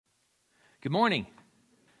Good morning.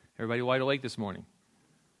 Everybody wide awake this morning?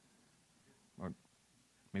 Or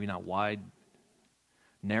maybe not wide,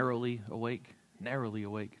 narrowly awake? Narrowly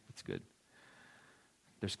awake. That's good.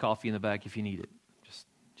 There's coffee in the back if you need it.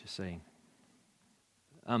 Just saying.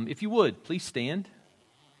 If you would, please stand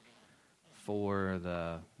for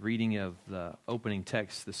the reading of the opening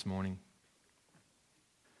text this morning.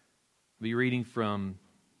 We'll be reading from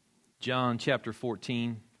John chapter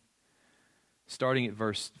 14, starting at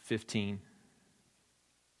verse 15.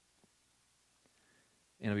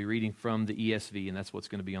 And I'll be reading from the ESV, and that's what's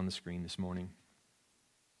going to be on the screen this morning.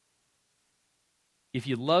 If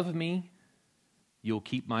you love me, you'll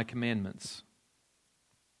keep my commandments.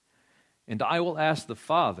 And I will ask the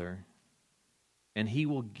Father, and he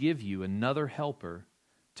will give you another helper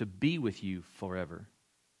to be with you forever.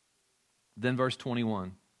 Then verse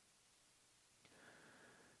 21.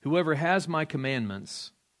 Whoever has my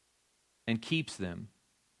commandments and keeps them,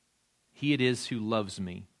 he it is who loves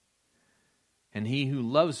me. And he who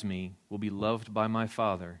loves me will be loved by my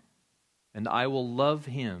Father, and I will love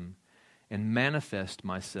him and manifest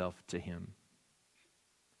myself to him.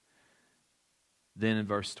 Then in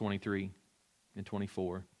verse 23 and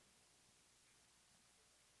 24,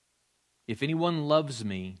 if anyone loves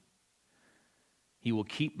me, he will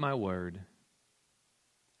keep my word,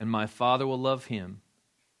 and my Father will love him,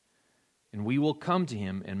 and we will come to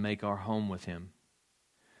him and make our home with him.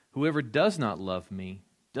 Whoever does not love me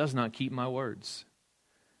does not keep my words.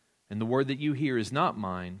 And the word that you hear is not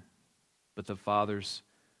mine, but the Father's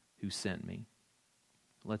who sent me.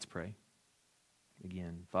 Let's pray.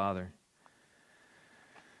 Again, Father,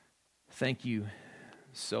 thank you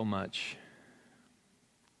so much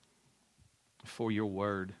for your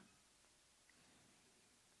word.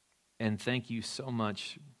 And thank you so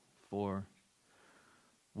much for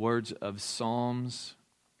words of psalms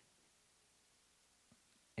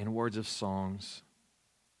and words of songs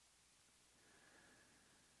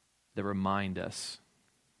that remind us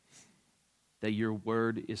that your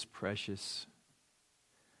word is precious.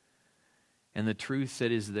 And the truth that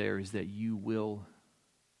is there is that you will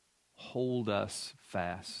hold us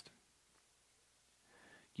fast.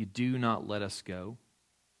 You do not let us go.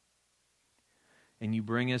 And you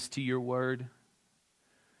bring us to your word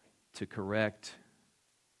to correct,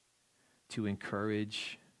 to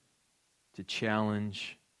encourage, to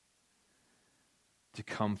challenge, to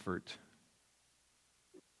comfort.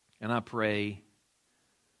 And I pray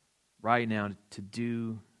right now to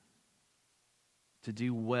do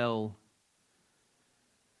well,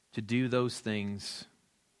 to do those things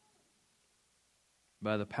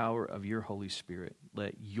by the power of your Holy Spirit.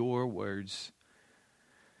 Let your words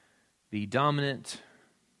be dominant.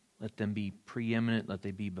 Let them be preeminent. Let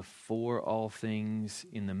them be before all things,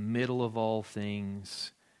 in the middle of all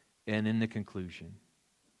things, and in the conclusion.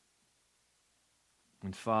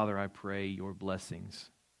 And Father, I pray your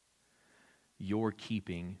blessings, your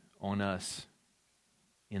keeping on us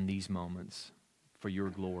in these moments for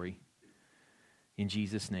your glory. In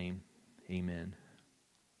Jesus' name, amen.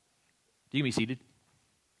 You can be seated.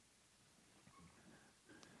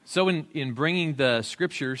 So in bringing the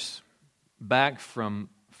scriptures back from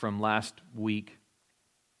last week,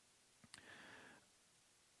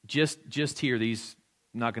 just here, these,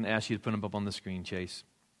 I'm not going to ask you to put them up on the screen, Chase.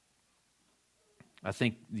 I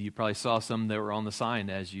think you probably saw some that were on the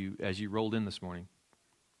sign as you rolled in this morning.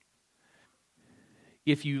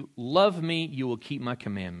 If you love me, you will keep my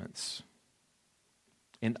commandments.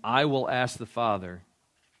 And I will ask the Father,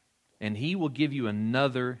 and he will give you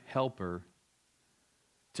another helper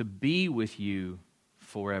to be with you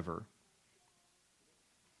forever.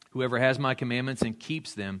 Whoever has my commandments and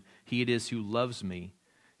keeps them, he it is who loves me.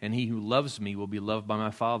 And he who loves me will be loved by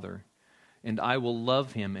my Father. And I will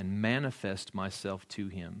love him and manifest myself to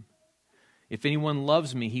him. If anyone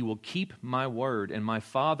loves me, he will keep my word, and my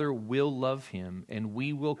Father will love him, and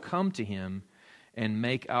we will come to him and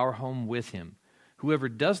make our home with him. Whoever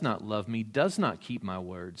does not love me does not keep my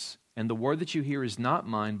words, and the word that you hear is not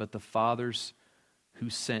mine, but the Father's who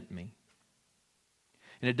sent me.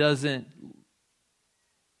 And it doesn't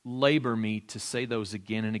labor me to say those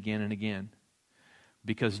again and again and again,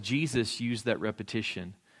 because Jesus used that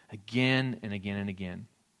repetition again and again and again.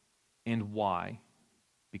 And why?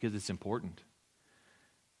 Because it's important.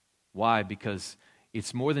 Why? Because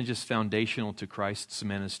it's more than just foundational to Christ's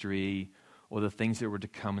ministry or the things that were to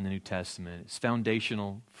come in the New Testament. It's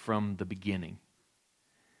foundational from the beginning.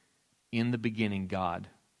 In the beginning, God.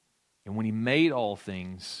 And when he made all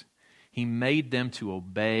things, he made them to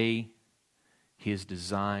obey his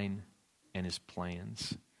design and his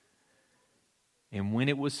plans. And when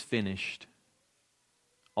it was finished,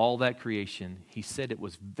 all that creation, He said it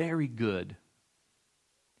was very good.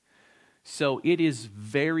 So it is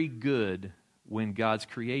very good when God's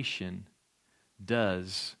creation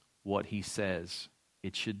does what He says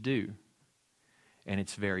it should do. And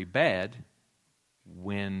it's very bad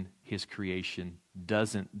when His creation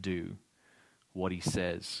doesn't do what He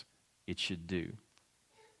says it should do.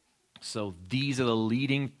 So these are the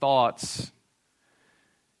leading thoughts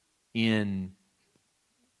in,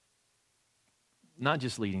 not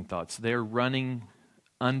just leading thoughts, they're running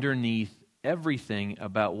underneath everything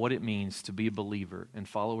about what it means to be a believer and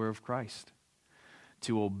follower of Christ,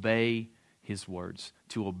 to obey His words,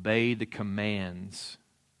 to obey the commands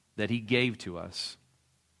that He gave to us.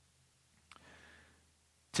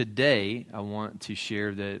 Today, I want to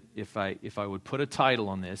share that if I would put a title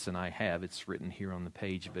on this, and I have, it's written here on the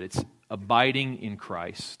page, but it's Abiding in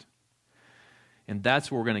Christ. And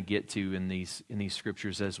that's what we're going to get to in these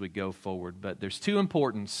scriptures as we go forward. But there's two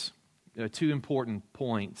important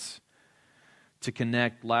points to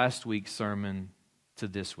connect last week's sermon to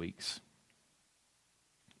this week's.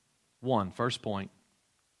 First point,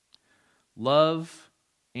 love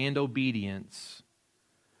and obedience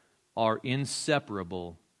are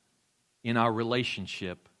inseparable in our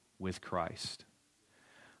relationship with Christ.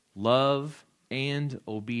 Love and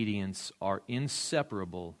obedience are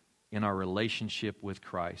inseparable in our relationship with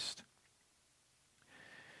Christ.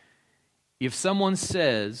 If someone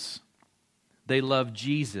says they love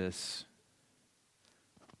Jesus,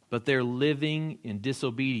 but they're living in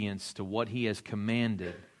disobedience to what He has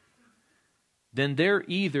commanded, then they're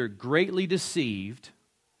either greatly deceived,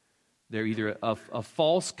 they're either a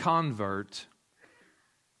false convert,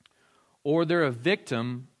 or they're a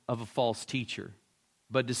victim of a false teacher,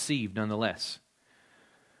 but deceived nonetheless.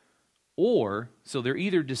 So they're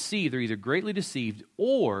either deceived, they're either greatly deceived,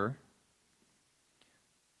 or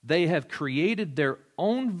they have created their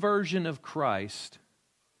own version of Christ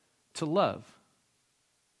to love.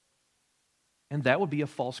 And that would be a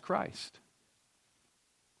false Christ.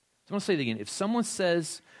 So I want to say it again. If someone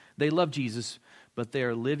says they love Jesus, but they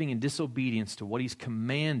are living in disobedience to what He's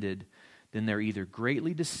commanded, then they're either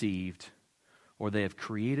greatly deceived or they have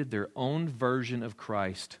created their own version of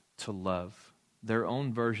Christ to love, their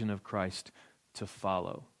own version of Christ to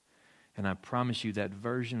follow. And I promise you that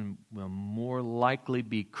version will more likely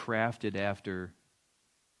be crafted after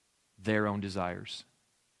their own desires,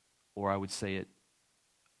 or I would say it,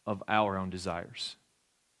 of our own desires,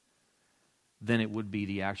 than it would be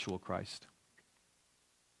the actual Christ.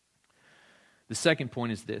 The second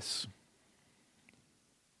point is this.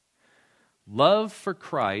 Love for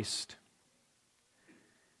Christ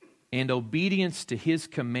and obedience to His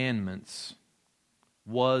commandments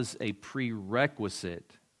was a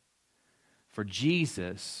prerequisite for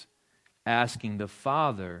Jesus asking the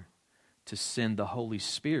Father to send the Holy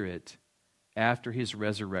Spirit after His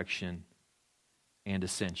resurrection and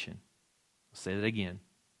ascension. I'll say that again.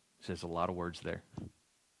 It says a lot of words there.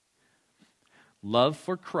 Love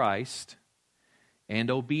for Christ and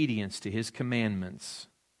obedience to His commandments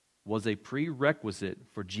was a prerequisite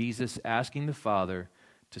for Jesus asking the Father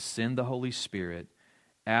to send the Holy Spirit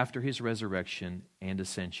after His resurrection and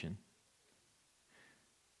ascension.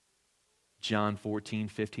 John 14,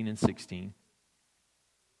 15, and 16.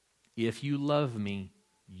 If you love me,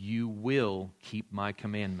 you will keep my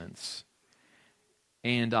commandments.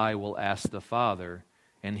 And I will ask the Father,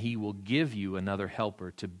 and He will give you another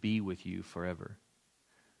helper to be with you forever.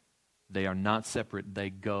 They are not separate. They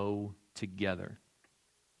go together.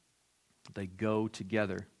 They go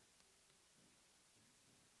together.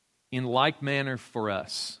 In like manner for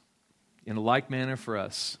us,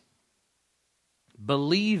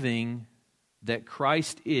 believing that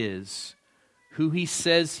Christ is who He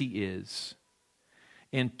says He is,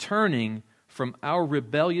 and turning from our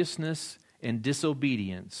rebelliousness and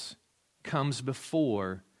disobedience comes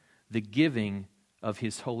before the giving of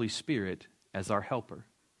His Holy Spirit as our helper.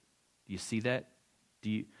 Do you see that?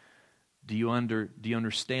 Do you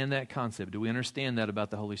understand that concept? Do we understand that about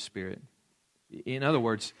the Holy Spirit? In other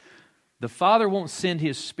words, the Father won't send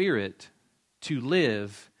His Spirit to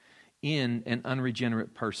live in an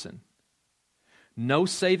unregenerate person. No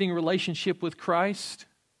saving relationship with Christ,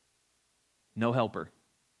 no helper.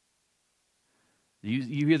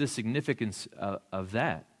 You hear the significance of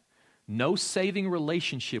that. No saving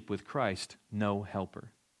relationship with Christ, no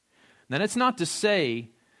helper. Now, that's not to say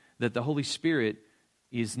that the Holy Spirit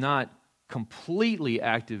is not completely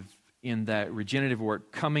active in that regenerative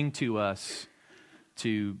work, coming to us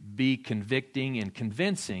to be convicting and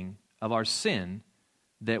convincing of our sin,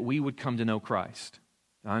 that we would come to know Christ.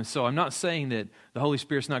 So I'm not saying that the Holy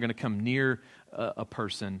Spirit's not going to come near a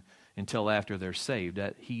person until after they're saved.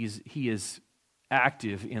 That he is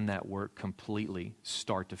active in that work completely,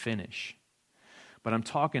 start to finish. But I'm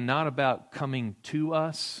talking not about coming to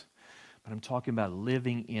us, but I'm talking about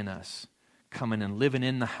living in us, coming and living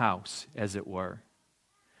in the house, as it were.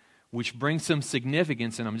 Which brings some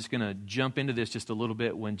significance, and I'm just going to jump into this just a little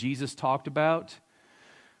bit. When Jesus talked about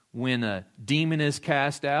when a demon is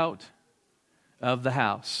cast out of the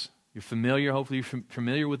house. You're familiar, hopefully you're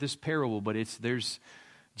familiar with this parable, but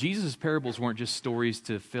Jesus' parables weren't just stories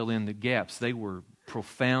to fill in the gaps. They were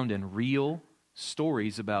profound and real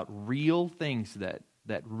stories about real things that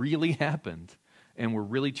really happened and were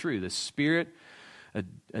really true. The spirit,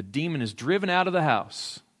 a demon is driven out of the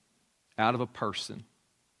house, out of a person.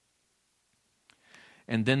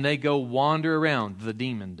 And then they go wander around, the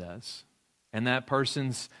demon does. And that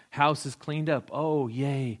person's house is cleaned up. Oh,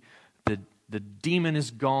 yay, the demon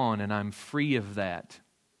is gone and I'm free of that.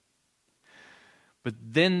 But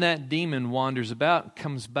then that demon wanders about,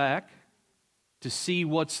 comes back to see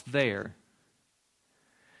what's there.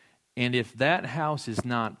 And if that house is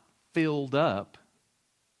not filled up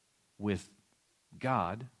with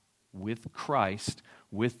God, with Christ,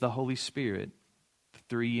 with the Holy Spirit,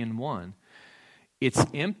 3 in 1, it's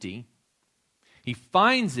empty. He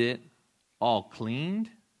finds it all cleaned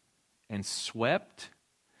and swept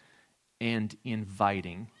and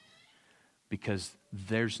inviting because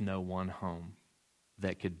there's no one home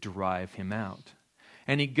that could drive him out.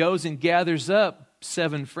 And he goes and gathers up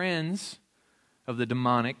 7 friends of the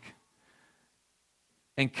demonic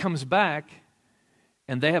and comes back,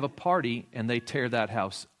 and they have a party and they tear that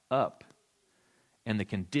house up. And the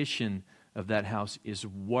condition of that house is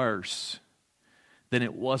worse than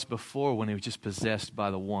it was before when it was just possessed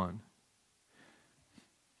by the one.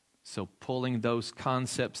 So pulling those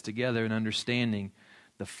concepts together and understanding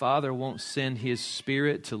the Father won't send His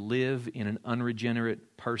Spirit to live in an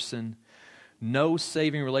unregenerate person. No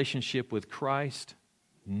saving relationship with Christ,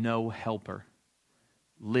 no helper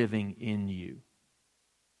living in you.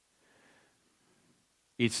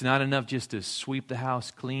 It's not enough just to sweep the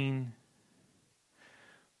house clean,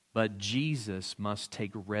 but Jesus must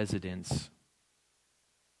take residence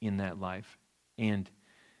in that life. And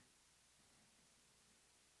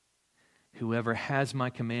whoever has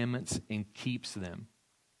my commandments and keeps them,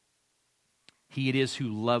 he it is who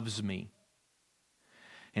loves me.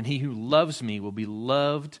 And he who loves me will be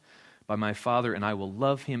loved by my Father, and I will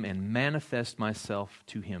love him and manifest myself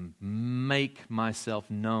to him, make myself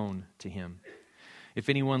known to him. If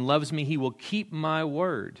anyone loves me, he will keep my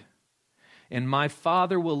word, and my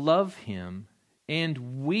Father will love him,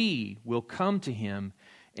 and we will come to him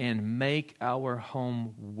and make our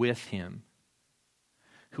home with him.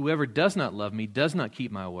 Whoever does not love me does not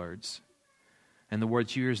keep my words, and the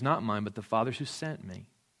words you hear is not mine, but the Father's who sent me.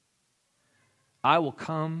 I will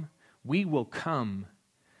come, we will come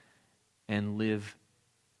and live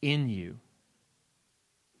in you.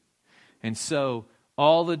 And so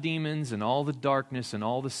all the demons and all the darkness and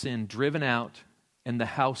all the sin driven out and the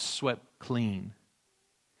house swept clean.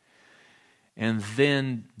 And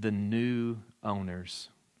then the new owners,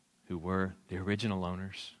 who were the original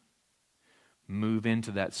owners, move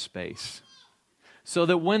into that space. So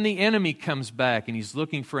that when the enemy comes back and he's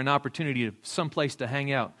looking for an opportunity, someplace to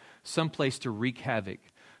hang out, someplace to wreak havoc,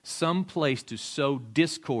 someplace to sow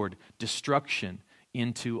discord, destruction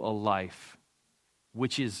into a life,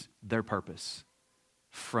 which is their purpose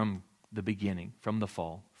from the beginning, from the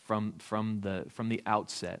fall, from the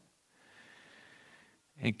outset.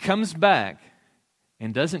 And comes back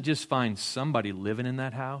and doesn't just find somebody living in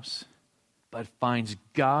that house, but finds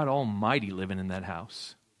God Almighty living in that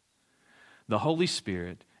house. The Holy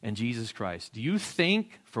Spirit and Jesus Christ. Do you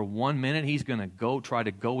think for 1 minute he's going to try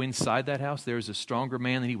to go inside that house? There is a stronger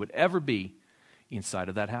man than he would ever be inside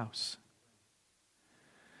of that house.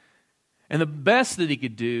 And the best that he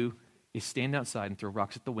could do is stand outside and throw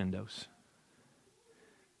rocks at the windows.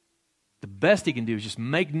 The best he can do is just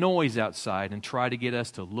make noise outside and try to get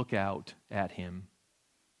us to look out at him,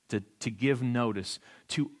 to give notice,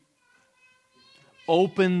 to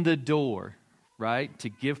open the door, right? To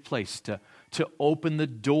give place, to open the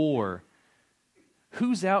door.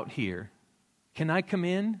 Who's out here? Can I come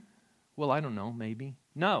in? Well, I don't know, maybe.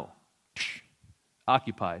 No.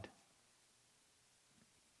 Occupied.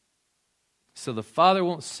 So the Father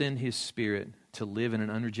won't send His Spirit to live in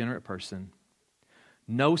an unregenerate person.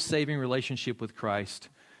 No saving relationship with Christ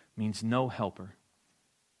means no helper.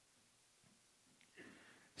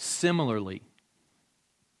 Similarly,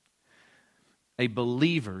 a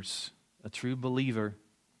true believer,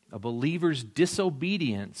 a believer's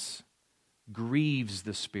disobedience grieves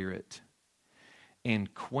the Spirit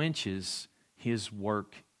and quenches His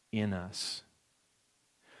work in us.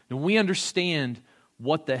 And we understand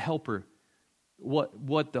what the helper,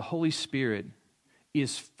 what the Holy Spirit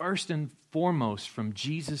is first and foremost from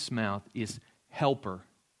Jesus' mouth is helper.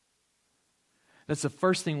 That's the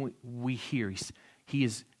first thing we hear. He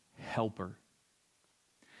is helper.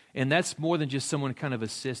 And that's more than just someone to kind of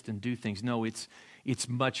assist and do things. No, it's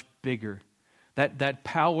much bigger. That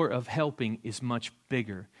power of helping is much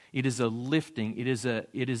bigger. It is a lifting. It is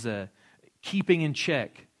a keeping in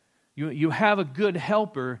check. You have a good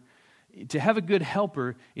helper. To have a good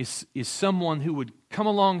helper is someone who would come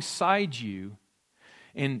alongside you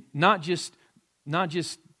and not just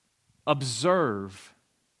observe,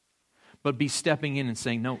 but be stepping in and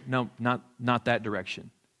saying, no, not that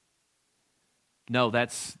direction. No,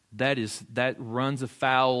 that runs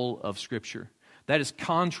afoul of Scripture. That is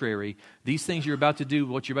contrary. These things you're about to do,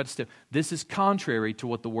 what you're about to step, this is contrary to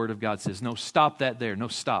what the Word of God says. No, stop that there. No,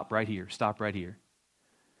 stop right here. Stop right here.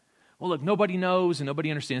 Well, look, nobody knows and nobody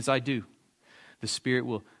understands. I do. The Spirit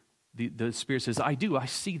will. The Spirit says, I do. I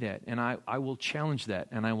see that, and I will challenge that,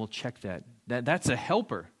 and I will check that. That's a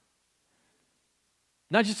helper.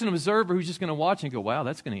 Not just an observer who's just going to watch and go, wow,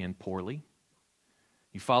 that's going to end poorly.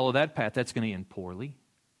 You follow that path, that's going to end poorly.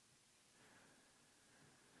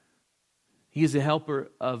 He is a helper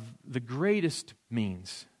of the greatest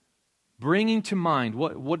means. Bringing to mind,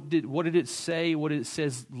 what did it say, what it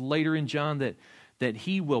says later in John, that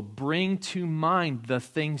He will bring to mind the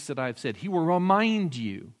things that I've said. He will remind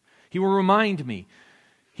you. He will remind me.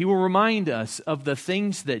 He will remind us of the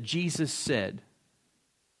things that Jesus said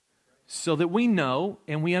so that we know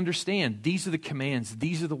and we understand these are the commands,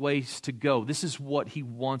 these are the ways to go. This is what He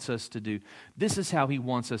wants us to do. This is how He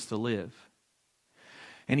wants us to live.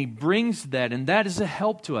 And He brings that, and that is a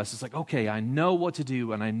help to us. It's like, okay, I know what to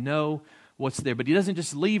do and I know what's there. But He doesn't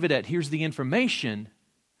just leave it at, here's the information,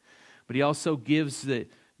 but He also gives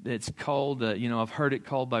it's called, I've heard it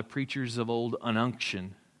called by preachers of old, an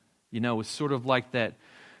unction. It's sort of like that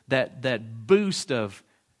boost of,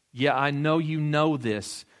 yeah, I know you know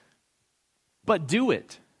this, but do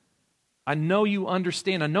it. I know you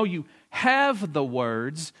understand. I know you have the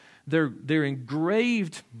words. They're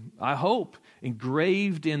engraved, I hope,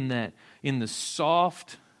 engraved in the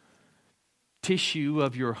soft tissue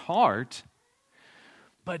of your heart,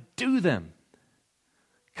 but do them.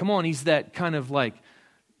 Come on, He's that kind of like,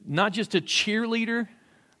 not just a cheerleader,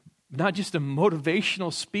 not just a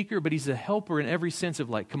motivational speaker, but He's a helper in every sense of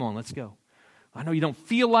like, come on, let's go. I know you don't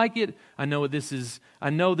feel like it. I know that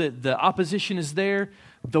the opposition is there.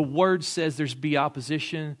 The Word says there's be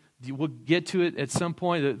opposition. We'll get to it at some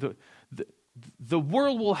point. The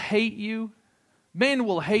world will hate you. Man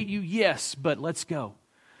will hate you, yes, but let's go.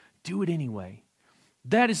 Do it anyway.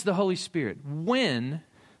 That is the Holy Spirit. When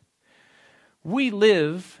we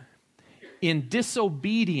live in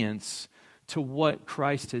disobedience to what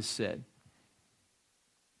Christ has said,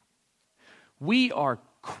 we are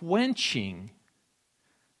quenching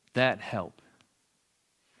that help.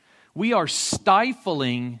 We are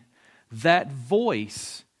stifling that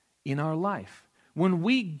voice in our life. When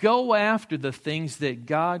we go after the things that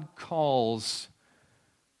God calls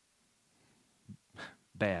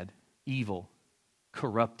bad, evil,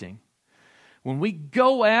 corrupting, when we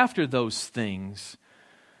go after those things,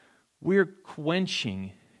 we're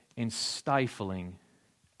quenching and stifling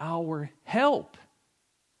our help.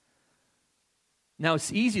 Now,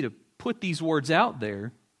 it's easy to put these words out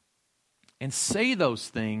there and say those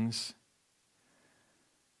things,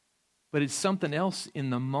 but it's something else in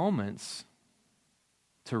the moments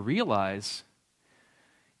to realize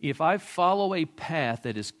if I follow a path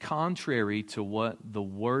that is contrary to what the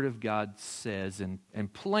Word of God says and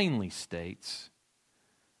plainly states,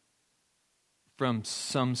 from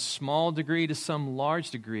some small degree to some large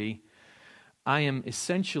degree, I am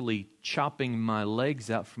essentially chopping my legs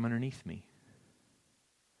out from underneath me.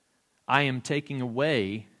 I am taking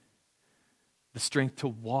away the strength to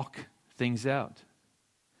walk things out.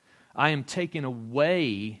 I am taking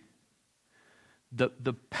away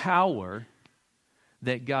the power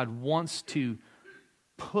that God wants to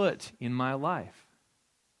put in my life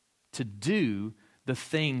to do the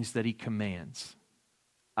things that He commands.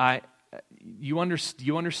 You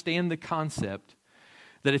understand the concept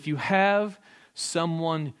that if you have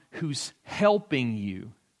someone who's helping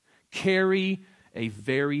you carry a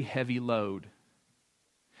very heavy load,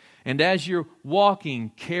 and as you're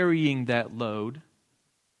walking, carrying that load,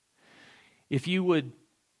 if you would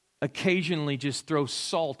occasionally just throw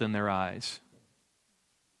salt in their eyes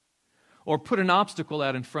or put an obstacle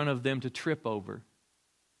out in front of them to trip over,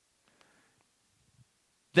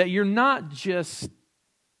 that you're not just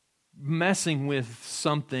messing with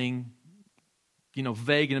something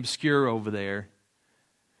vague and obscure over there,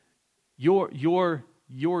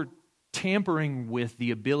 you're tampering with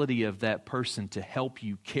the ability of that person to help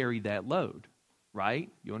you carry that load, right?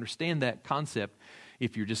 You understand that concept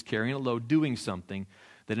if you're just carrying a load, doing something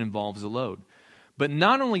that involves a load. But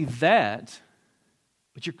not only that,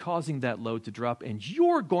 but you're causing that load to drop, and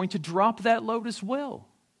you're going to drop that load as well.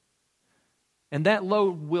 And that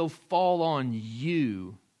load will fall on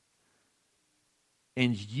you,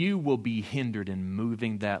 and you will be hindered in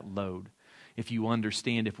moving that load. If we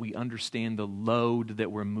understand the load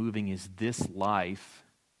that we're moving is this life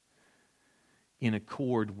in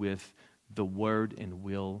accord with the word and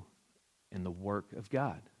will and the work of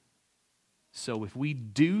God. So if we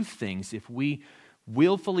do things, if we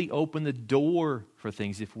willfully open the door for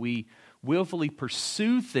things, if we willfully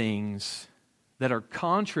pursue things that are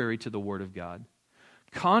contrary to the Word of God,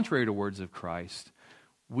 contrary to words of Christ,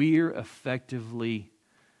 we're effectively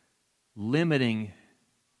limiting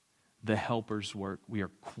the helper's work. We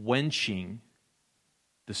are quenching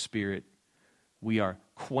the Spirit. We are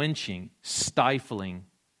quenching, stifling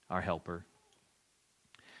our helper.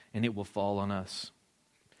 And it will fall on us.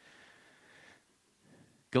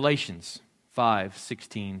 Galatians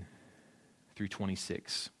 5:16 through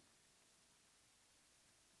 26.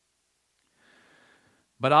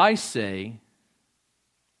 But I say,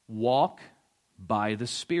 walk by the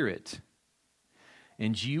Spirit,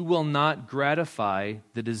 and you will not gratify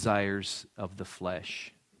the desires of the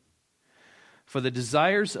flesh. For the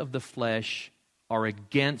desires of the flesh are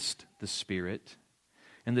against the Spirit,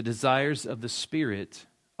 and the desires of the Spirit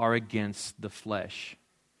are against the flesh.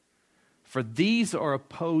 For these are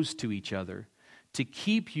opposed to each other, to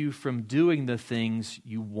keep you from doing the things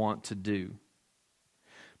you want to do.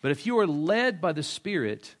 But if you are led by the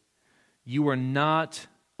Spirit, you are not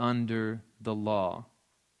under the law.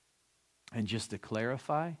 And just to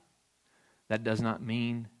clarify, that does not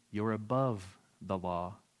mean you're above the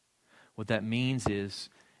law. What that means is,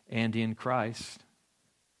 and in Christ,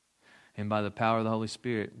 and by the power of the Holy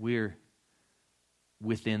Spirit, we're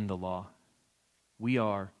within the law. We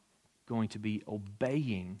are going to be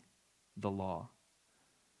obeying the law.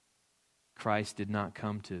 Christ did not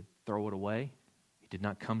come to throw it away. He did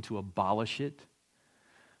not come to abolish it,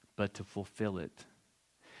 but to fulfill it.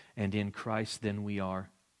 And in Christ, then we are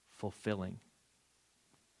fulfilling.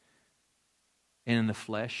 And in the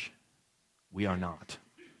flesh, we are not.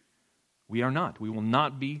 We are not. We will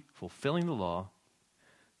not be fulfilling the law,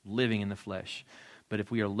 living in the flesh. But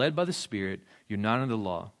if we are led by the Spirit, you're not under the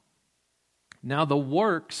law. Now the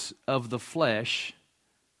works of the flesh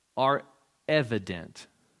are evident.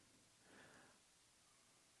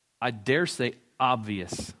 I dare say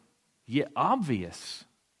obvious. Yeah, obvious.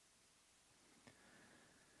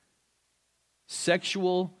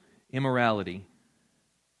 Sexual immorality.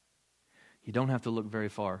 You don't have to look very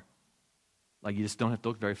far. Like, you just don't have to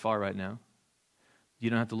look very far right now.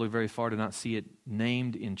 You don't have to look very far to not see it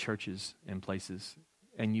named in churches and places.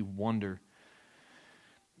 And you wonder.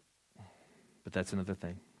 But that's another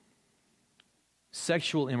thing.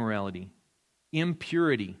 Sexual immorality,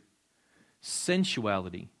 impurity,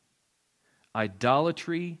 sensuality,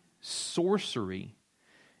 idolatry, sorcery,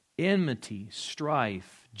 enmity,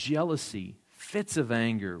 strife, jealousy, fits of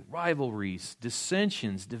anger, rivalries,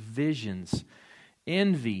 dissensions, divisions,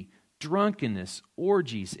 envy, drunkenness,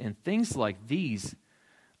 orgies, and things like these.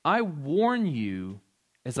 I warn you,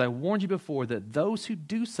 as I warned you before, that those who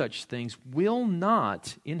do such things will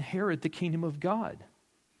not inherit the kingdom of God.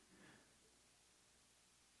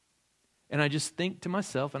 And I just think to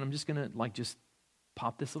myself, and I'm just going to just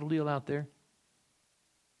pop this little deal out there.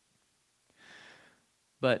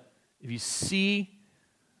 But if you see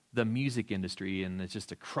the music industry, and it's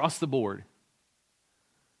just across the board,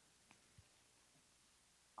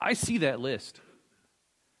 I see that list.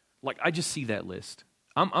 Like, I just see that list.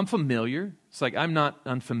 I'm familiar. It's like I'm not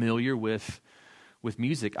unfamiliar with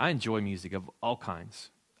music. I enjoy music of all kinds.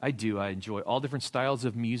 I do. I enjoy all different styles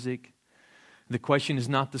of music. The question is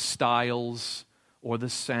not the styles or the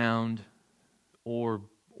sound or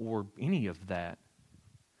any of that.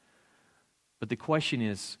 But the question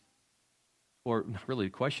is, or not really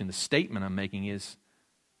the question, the statement I'm making is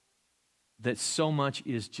that so much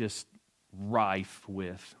is just rife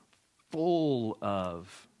with, full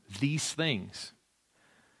of these things.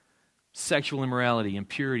 Sexual immorality,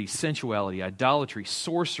 impurity, sensuality, idolatry,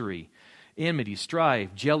 sorcery, enmity,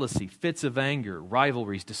 strife, jealousy, fits of anger,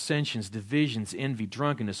 rivalries, dissensions, divisions, envy,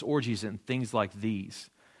 drunkenness, orgies, and things like these.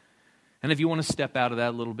 And if you want to step out of that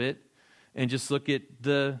a little bit and just look at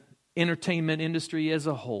the entertainment industry as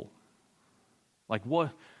a whole, like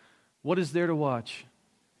what is there to watch?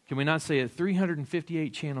 Can we not say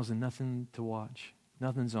 358 channels and nothing to watch?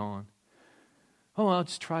 Nothing's on. Oh, I'll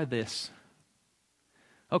just try this.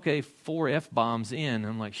 Okay, 4 F-bombs in.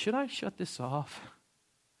 I'm like, should I shut this off?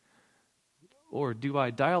 Or do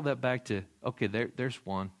I dial that back to, okay, there's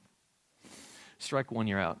one. Strike one,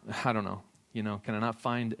 you're out. I don't know. Can I not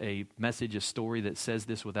find a message, a story that says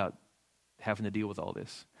this without having to deal with all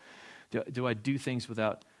this? Do I do things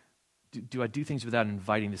without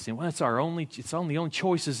inviting this in? Well, it's the only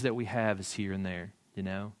choices that we have is here and there,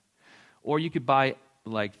 Or you could buy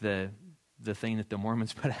like the thing that the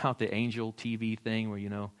Mormons put out, the Angel TV thing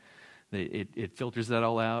where, it filters that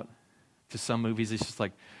all out. To some movies, it's just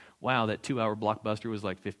like, wow, that 2-hour blockbuster was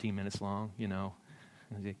like 15 minutes long,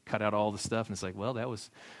 And they cut out all the stuff, and it's like, well,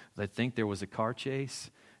 I think there was a car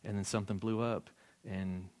chase, and then something blew up,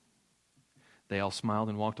 and they all smiled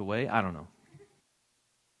and walked away. I don't know.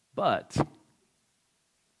 But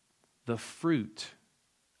the fruit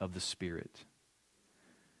of the Spirit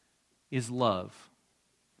is love,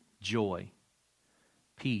 joy,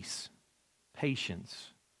 peace, patience,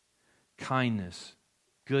 kindness,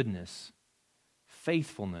 goodness,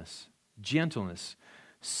 faithfulness, gentleness,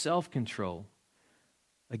 self-control.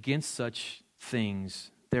 Against such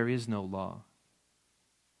things, there is no law.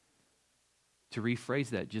 To rephrase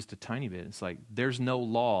that just a tiny bit, it's like there's no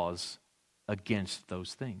laws against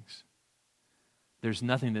those things. There's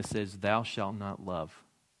nothing that says, thou shalt not love,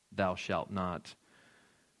 thou shalt not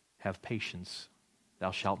have patience,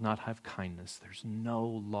 thou shalt not have kindness. There's no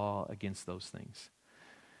law against those things.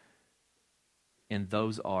 And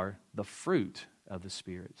those are the fruit of the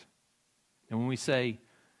Spirit. And when we say,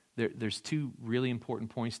 there's 2 really important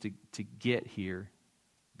points to get here.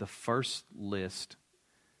 The first list,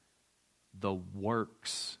 the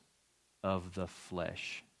works of the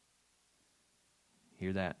flesh.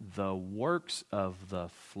 Hear that? The works of the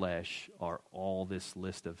flesh are all this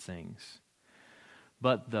list of things.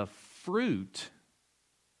 But the fruit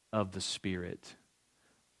of the Spirit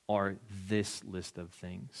are this list of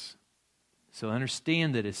things. So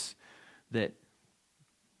understand that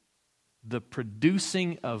the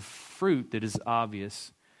producing of fruit that is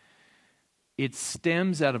obvious, it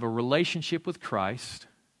stems out of a relationship with Christ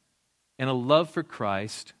and a love for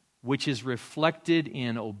Christ, which is reflected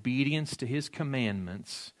in obedience to His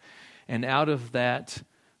commandments. And out of that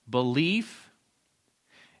belief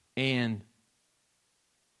and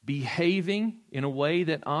behaving in a way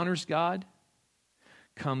that honors God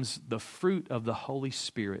comes the fruit of the Holy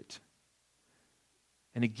Spirit.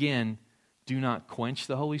 And again, do not quench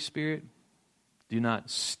the Holy Spirit. Do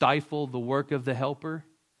not stifle the work of the helper.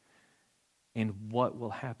 And what will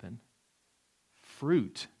happen?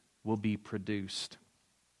 Fruit will be produced.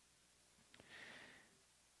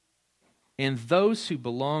 And those who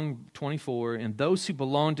belong, 24, and those who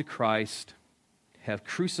belong to Christ have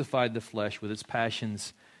crucified the flesh with its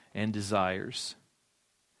passions and desires.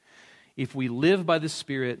 If we live by the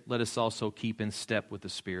Spirit, let us also keep in step with the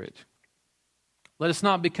Spirit. Let us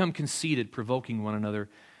not become conceited, provoking one another,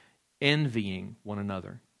 envying one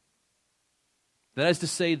another. That is to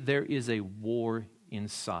say, there is a war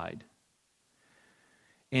inside.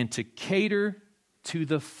 And to cater to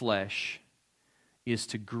the flesh is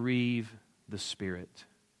to grieve the Spirit.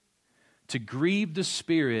 To grieve the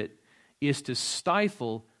Spirit is to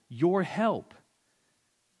stifle your help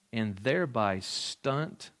and thereby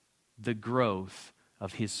stunt the growth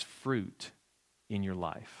of His fruit in your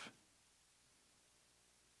life.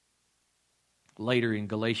 Later in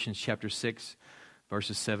Galatians chapter 6,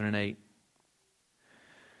 verses 7 and 8.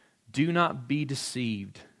 Do not be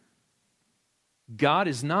deceived. God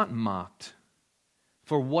is not mocked.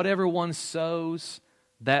 For whatever one sows,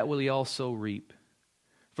 that will he also reap.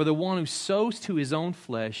 For the one who sows to his own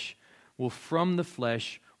flesh will from the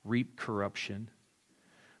flesh reap corruption.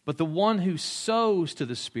 But the one who sows to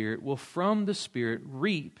the Spirit will from the Spirit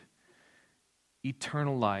reap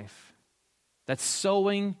eternal life. That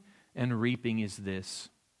sowing and reaping is this.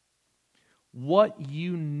 What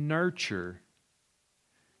you nurture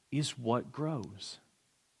is what grows.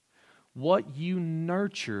 What you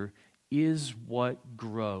nurture is what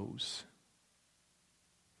grows.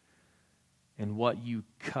 And what you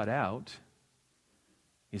cut out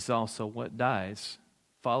is also what dies.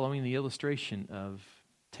 Following the illustration of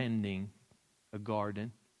tending a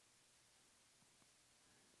garden.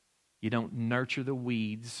 You don't nurture the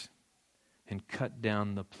weeds and cut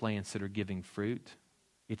down the plants that are giving fruit.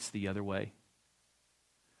 It's the other way.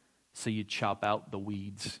 So you chop out the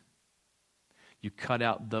weeds. You cut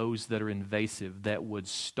out those that are invasive, that would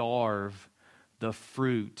starve the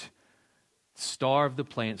fruit, starve the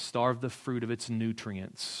plant, starve the fruit of its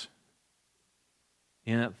nutrients.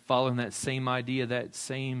 And following that same idea, that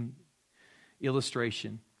same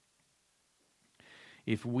illustration,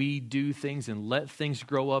 if we do things and let things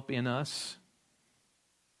grow up in us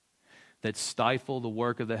that stifle the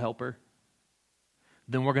work of the helper,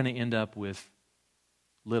 then we're going to end up with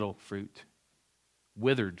little fruit,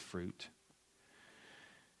 withered fruit.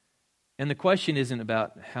 And the question isn't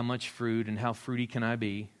about how much fruit and how fruity can I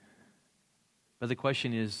be, but the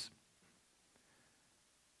question is,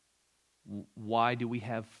 why do we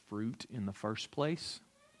have fruit in the first place?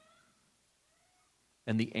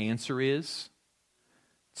 And the answer is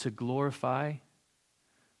to glorify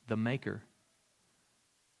the Maker,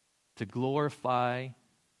 to glorify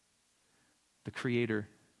the Creator.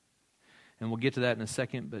 And we'll get to that in a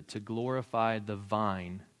second, but to glorify the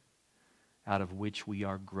vine out of which we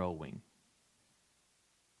are growing.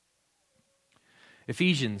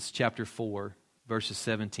 Ephesians chapter 4, verses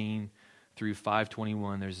 17 through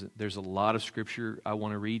 5:21. There's a lot of scripture I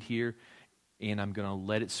want to read here, and I'm going to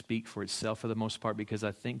let it speak for itself for the most part, because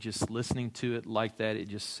I think just listening to it like that, it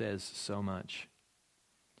just says so much.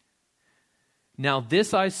 Now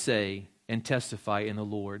this I say and testify in the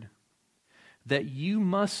Lord, that you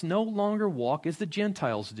must no longer walk as the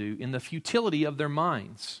Gentiles do in the futility of their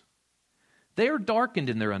minds. They are darkened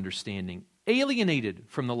in their understanding, alienated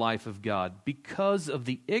from the life of God because of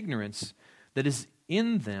the ignorance that is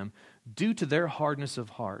in them due to their hardness of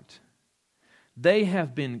heart. They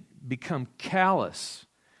have become callous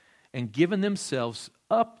and given themselves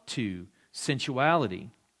up to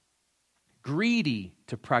sensuality, greedy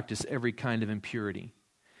to practice every kind of impurity.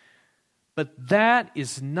 But that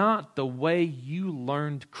is not the way you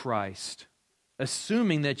learned Christ,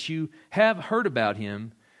 assuming that you have heard about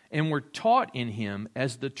Him and were taught in Him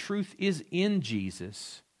as the truth is in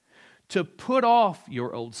Jesus, to put off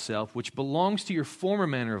your old self, which belongs to your former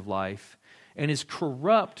manner of life and is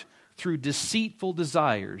corrupt through deceitful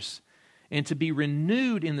desires, and to be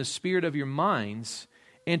renewed in the spirit of your minds,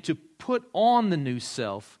 and to put on the new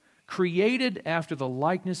self, created after the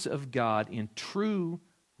likeness of God in true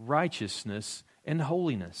righteousness and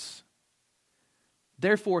holiness.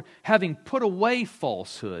 Therefore, having put away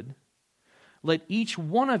falsehood, let each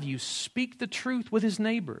one of you speak the truth with his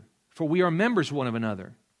neighbor, for we are members one of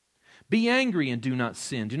another. Be angry and do not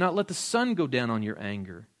sin. Do not let the sun go down on your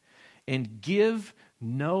anger, and give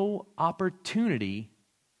no opportunity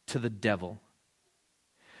to the devil.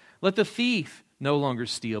 Let the thief no longer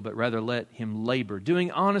steal, but rather let him labor, doing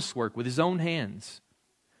honest work with his own hands,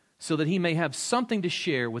 so that he may have something to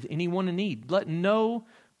share with anyone in need. Let no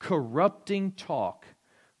corrupting talk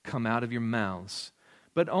come out of your mouths,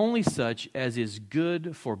 but only such as is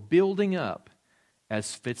good for building up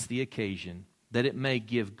as fits the occasion, that it may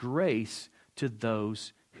give grace to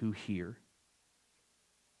those who hear.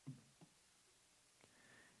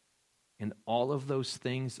 And all of those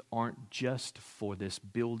things aren't just for this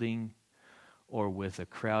building or with a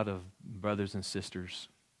crowd of brothers and sisters.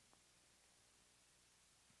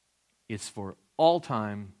 It's for all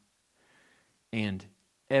time and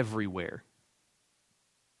everywhere.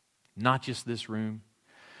 Not just this room,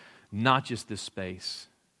 not just this space,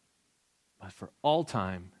 but for all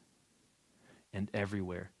time and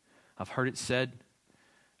everywhere. I've heard it said,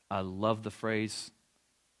 I love the phrase,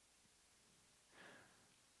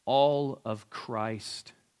 all of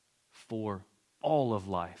Christ for all of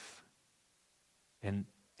life. And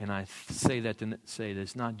I say that to say that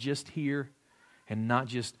it's not just here and not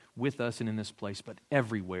just with us and in this place, but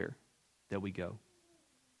everywhere that we go.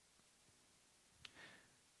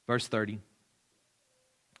 Verse 30.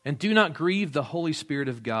 And do not grieve the Holy Spirit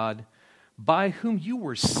of God, by whom you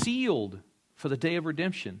were sealed for the day of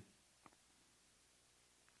redemption.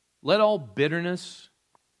 Let all bitterness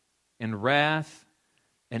and wrath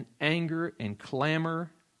and anger and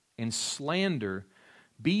clamor and slander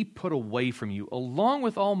be put away from you, along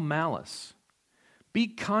with all malice. Be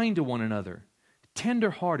kind to one another,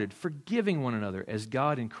 tender-hearted, forgiving one another, as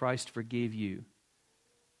God in Christ forgave you.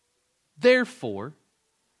 Therefore,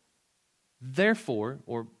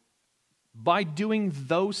 or by doing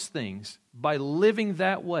those things, by living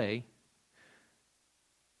that way,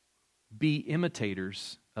 be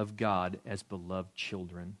imitators of God as beloved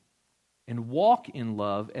children, and walk in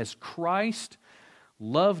love as Christ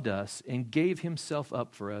loved us and gave Himself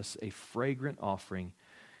up for us, a fragrant offering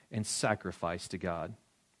and sacrifice to God.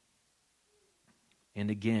 And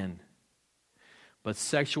again, but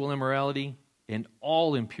sexual immorality and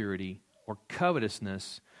all impurity or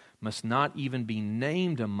covetousness must not even be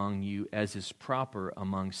named among you, as is proper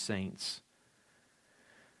among saints.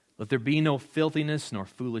 Let there be no filthiness, nor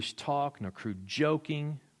foolish talk, nor crude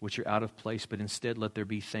joking, which are out of place, but instead let there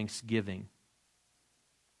be thanksgiving.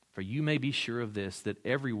 For you may be sure of this, that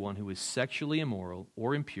everyone who is sexually immoral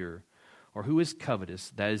or impure, or who is covetous,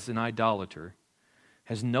 that is an idolater,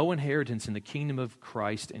 has no inheritance in the kingdom of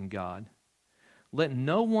Christ and God. Let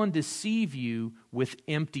no one deceive you with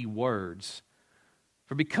empty words.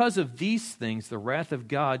 For because of these things, the wrath of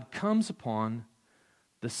God comes upon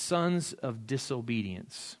the sons of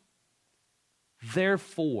disobedience.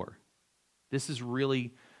 Therefore, this is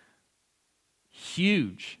really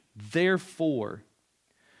huge. Therefore,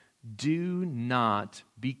 do not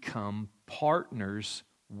become partners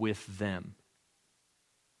with them.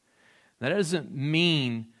 That doesn't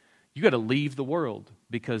mean you got to leave the world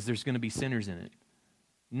because there's going to be sinners in it.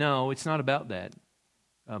 No, it's not about that.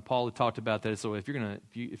 Paul had talked about that. So if you're going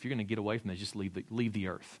to get away from that, just leave the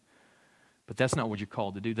earth. But that's not what you're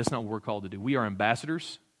called to do. That's not what we're called to do. We are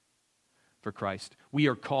ambassadors for Christ. We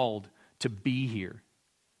are called to be here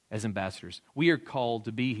as ambassadors. We are called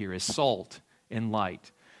to be here as salt and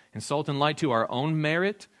light. And salt and light to our own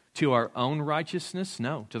merit, to our own righteousness?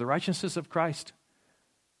 No, to the righteousness of Christ,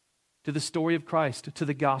 to the story of Christ, to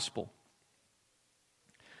the gospel.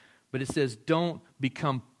 But it says, don't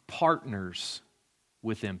become partners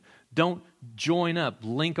with them. Don't join up,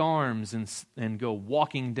 link arms, and go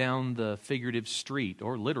walking down the figurative street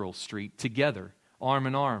or literal street together, arm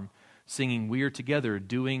in arm, singing, "We are together,"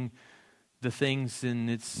 doing the things, and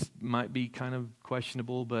it might be kind of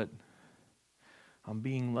questionable, but I'm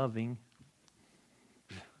being loving.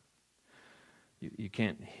 You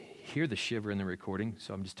can't hear the shiver in the recording,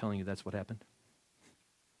 so I'm just telling you that's what happened.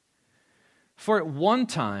 For at one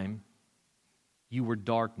time you were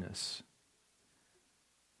darkness,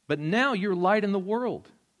 but now you're light in the world,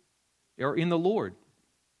 or in the Lord.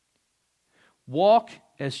 Walk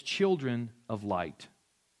as children of light,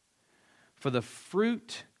 for the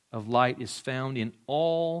fruit of light is found in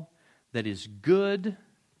all that is good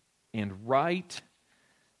and right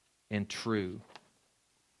and true.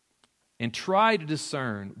 And try to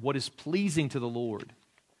discern what is pleasing to the Lord.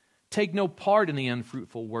 Take no part in the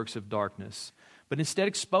unfruitful works of darkness, but instead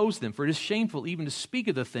expose them, for it is shameful even to speak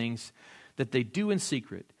of the things that they do in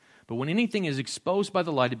secret. But when anything is exposed by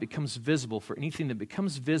the light, it becomes visible, for anything that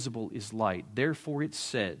becomes visible is light. Therefore it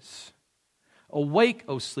says, "Awake,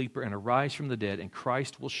 O sleeper, and arise from the dead, and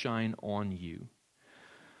Christ will shine on you.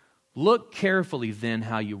 Look carefully then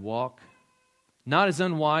how you walk, not as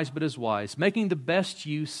unwise, but as wise, making the best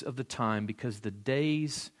use of the time, because the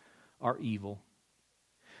days are evil.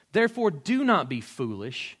 Therefore, do not be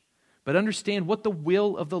foolish, but understand what the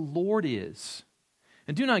will of the Lord is.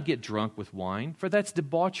 And do not get drunk with wine, for that's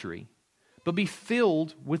debauchery, but be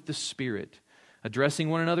filled with the Spirit, addressing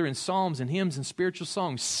one another in psalms and hymns and spiritual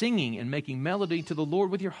songs, singing and making melody to the Lord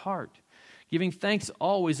with your heart, giving thanks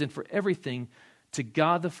always and for everything to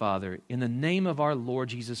God the Father in the name of our Lord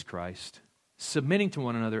Jesus Christ, submitting to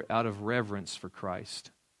one another out of reverence for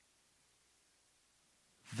Christ.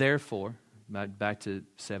 Therefore," back to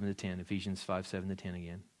 7 to 10, Ephesians 5, 7 to 10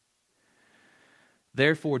 again.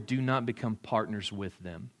 "Therefore do not become partners with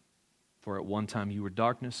them. For at one time you were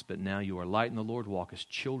darkness, but now you are light in the Lord. Walk as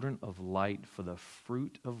children of light, for the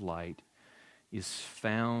fruit of light is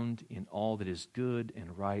found in all that is good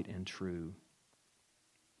and right and true."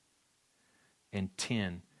 And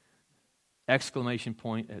 10, exclamation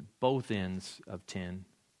point at both ends of 10.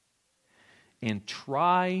 "And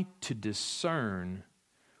try to discern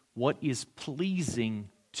what is pleasing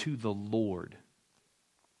to the Lord."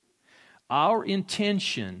 Our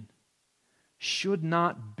intention should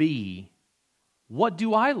not be, what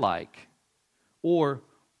do I like? Or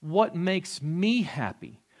what makes me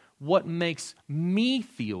happy? What makes me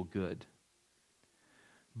feel good?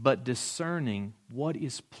 But discerning what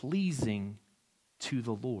is pleasing to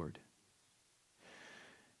the Lord.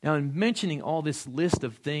 Now, in mentioning all this list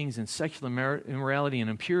of things and sexual immorality and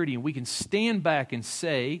impurity, and we can stand back and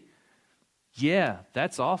say, yeah,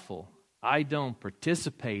 that's awful. I don't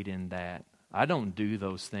participate in that. I don't do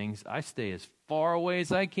those things. I stay as far away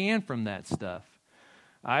as I can from that stuff.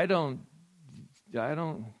 I don't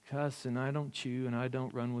cuss, and I don't chew, and I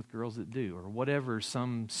don't run with girls that do, or whatever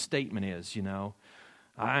some statement is,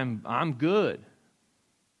 I'm good.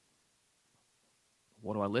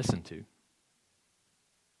 What do I listen to?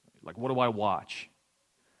 Like, what do I watch?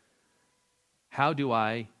 How do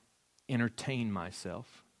I entertain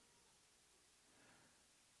myself?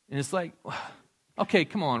 And it's like, okay,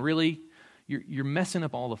 come on, really? You're messing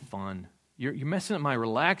up all the fun. You're messing up my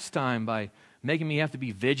relaxed time by making me have to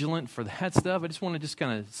be vigilant for that stuff. I just want to just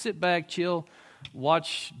kind of sit back, chill,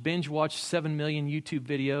 binge watch 7 million YouTube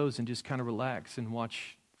videos and just kind of relax and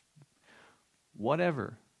watch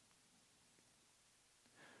whatever.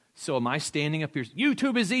 So am I standing up here,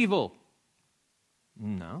 YouTube is evil?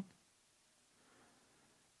 No.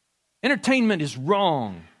 Entertainment is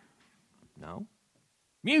wrong. No.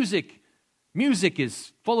 Music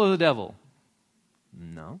is full of the devil.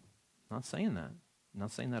 No, not saying that.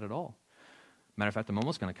 Not saying that at all. Matter of fact, I'm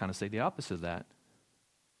almost going to kind of say the opposite of that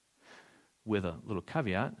with a little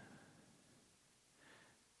caveat.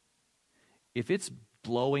 If it's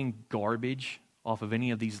blowing garbage off of any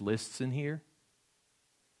of these lists in here,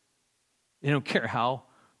 I don't care how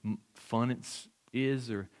fun it is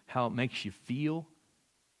or how it makes you feel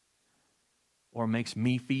or makes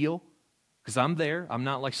me feel, because I'm there. I'm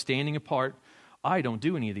not like standing apart. I don't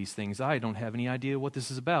do any of these things. I don't have any idea what this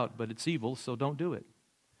is about, but it's evil, so don't do it.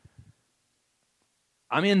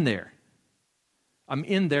 I'm in there. I'm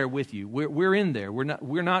in there with you. We're in there.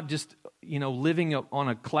 We're not just, living on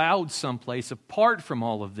a cloud someplace apart from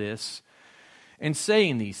all of this and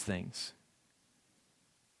saying these things.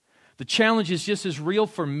 The challenge is just as real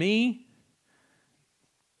for me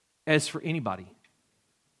as for anybody.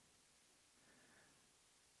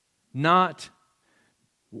 Not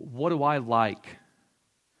what do I like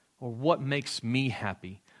or what makes me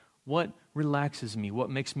happy, what relaxes me, what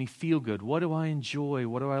makes me feel good, what do I enjoy,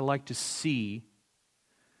 what do I like to see,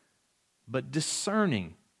 but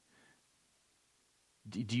discerning.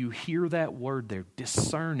 Do you hear that word there?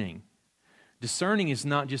 Discerning. Discerning is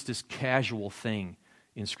not just this casual thing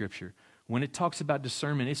in Scripture. When it talks about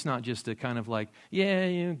discernment, it's not just a kind of like,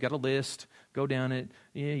 got a list, go down it,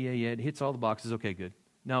 it hits all the boxes, okay, good.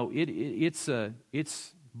 No, it's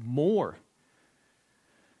more.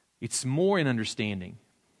 It's more in understanding.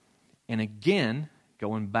 And again,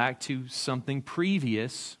 going back to something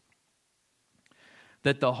previous,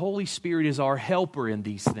 that the Holy Spirit is our helper in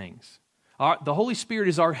these things. The Holy Spirit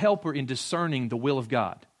is our helper in discerning the will of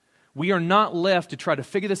God. We are not left to try to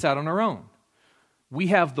figure this out on our own. We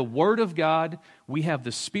have the Word of God. We have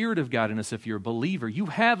the Spirit of God in us. If you're a believer, you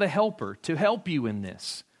have a helper to help you in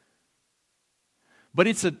this. But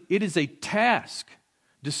it is a task.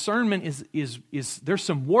 Discernment is there's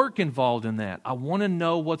some work involved in that. I want to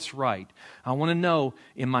know what's right. I want to know,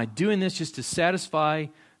 am I doing this just to satisfy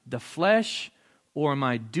the flesh, or am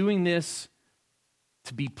I doing this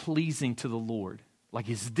to be pleasing to the Lord? Like,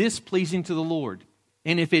 is this pleasing to the Lord?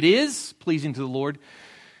 And if it is pleasing to the Lord,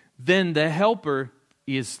 then the helper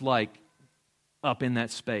is like up in that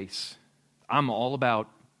space. I'm all about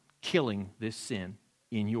killing this sin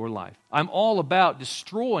in your life. I'm all about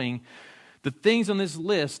destroying the things on this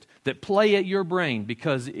list that play at your brain,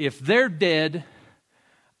 because if they're dead,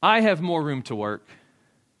 I have more room to work.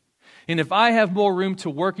 And if I have more room to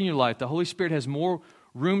work in your life, the Holy Spirit has more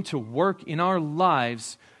room to work in our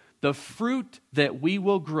lives, the fruit that we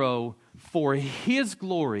will grow for His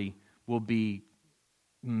glory will be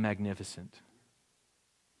magnificent.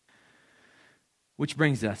 Which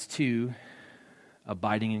brings us to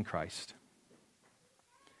abiding in Christ.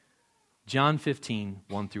 John 15,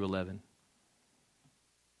 1 through 11.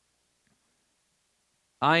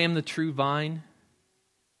 I am the true vine,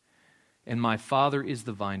 and my Father is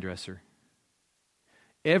the vine dresser.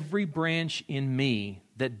 Every branch in me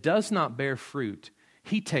that does not bear fruit,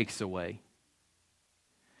 He takes away.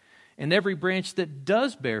 And every branch that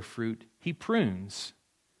does bear fruit, He prunes,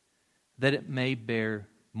 that it may bear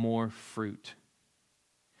more fruit.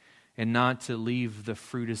 And not to leave the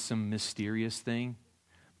fruit as some mysterious thing,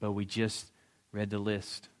 but we just read the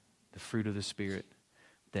list, the fruit of the Spirit,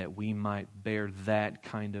 that we might bear that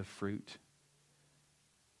kind of fruit.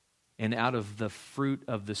 And out of the fruit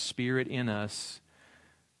of the Spirit in us,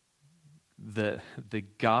 the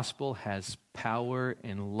gospel has power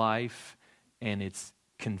and life, and it's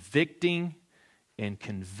convicting and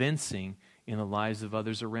convincing in the lives of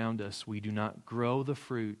others around us. We do not grow the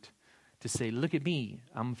fruit to say, look at me,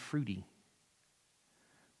 I'm fruity.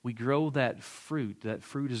 We grow that fruit. That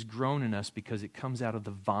fruit is grown in us because it comes out of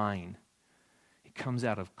the vine. It comes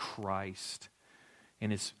out of Christ.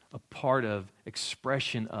 And it's a part of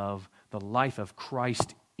expression of the life of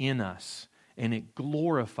Christ in us. And it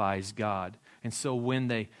glorifies God. And so when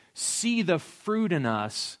they see the fruit in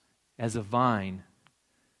us as a vine,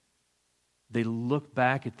 they look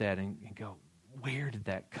back at that and go, where did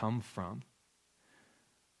that come from?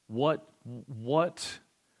 What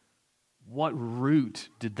root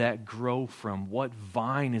did that grow from? What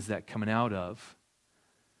vine is that coming out of?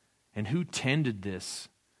 And who tended this?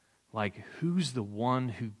 Like, who's the one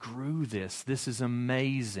who grew this? This is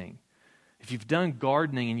amazing. If you've done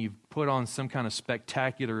gardening and you've put on some kind of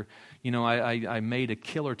spectacular, I made a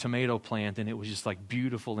killer tomato plant and it was just like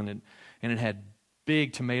beautiful, and it had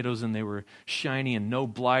big tomatoes and they were shiny and no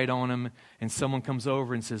blight on them. And someone comes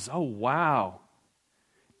over and says, "Oh, wow,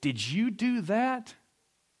 did you do that?"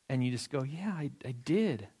 And you just go, yeah, I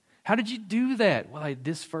did. How did you do that? Well, I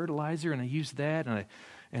this fertilizer and I used that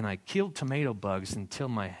and I killed tomato bugs until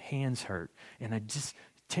my hands hurt. And I just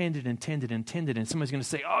tended and tended and tended. And somebody's going to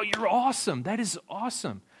say, oh, you're awesome. That is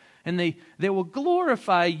awesome. And they will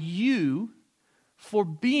glorify you for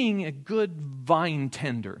being a good vine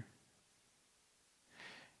tender.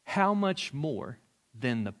 How much more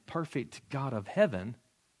than the perfect God of heaven,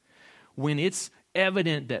 when it's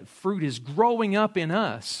evident that fruit is growing up in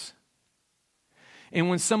us, and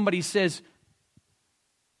when somebody says,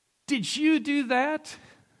 did you do that?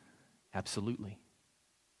 Absolutely.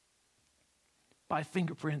 My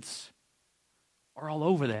fingerprints are all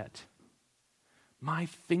over that. My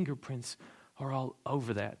fingerprints are all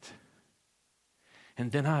over that.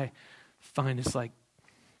 And then I find it's like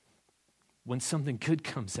when something good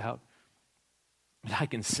comes out, I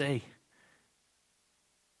can say,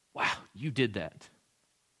 wow, you did that.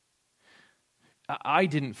 I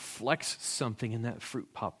didn't flex something and that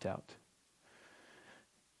fruit popped out.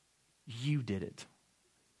 You did it.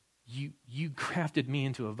 You crafted me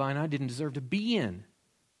into a vine I didn't deserve to be in.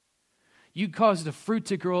 You caused a fruit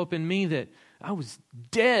to grow up in me that I was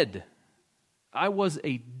dead. I was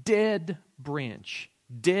a dead branch,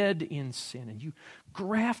 dead in sin. And you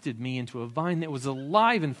grafted me into a vine that was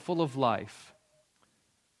alive and full of life.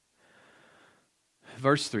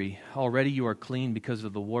 Verse 3, already you are clean because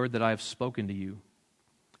of the word that I have spoken to you.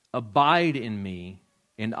 Abide in me,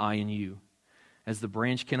 and I in you. As the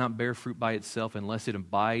branch cannot bear fruit by itself unless it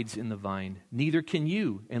abides in the vine, neither can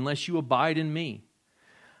you unless you abide in me.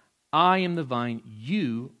 I am the vine,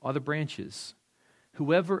 you are the branches.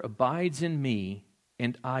 Whoever abides in me,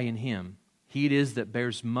 and I in him, he it is that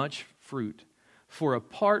bears much fruit. For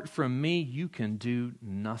apart from me, you can do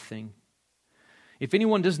nothing. If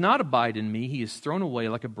anyone does not abide in me, he is thrown away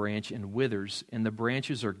like a branch and withers, and the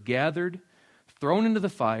branches are gathered, thrown into the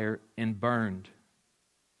fire, and burned.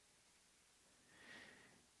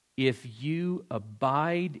 If you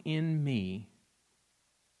abide in me,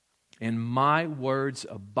 and my words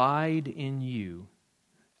abide in you,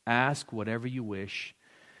 ask whatever you wish,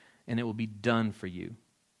 and it will be done for you.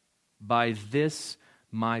 By this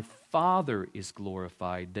my Father is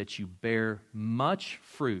glorified, that you bear much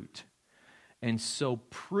fruit, and so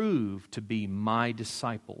prove to be my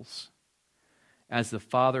disciples. As the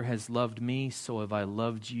Father has loved me, so have I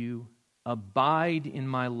loved you. Abide in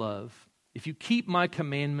my love. If you keep my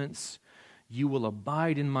commandments, you will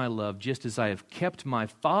abide in my love, just as I have kept my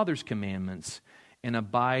Father's commandments and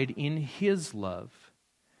abide in his love.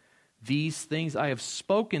 These things I have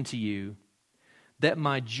spoken to you, that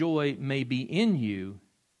my joy may be in you,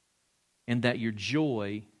 and that your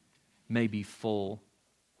joy may be full.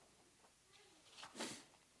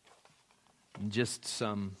 And just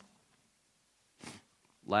some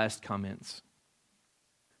last comments.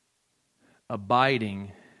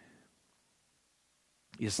 Abiding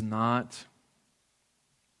is not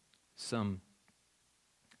some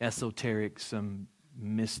esoteric, some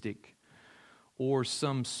mystic, or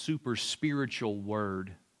some super spiritual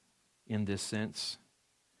word in this sense.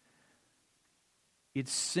 It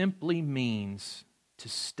simply means to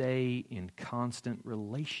stay in constant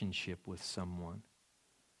relationship with someone.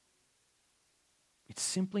 It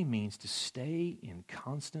simply means to stay in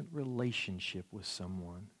constant relationship with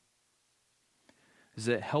someone. This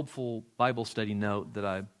is a helpful Bible study note that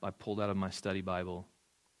I pulled out of my study Bible.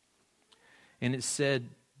 And it said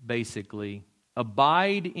basically,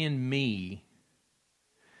 abide in me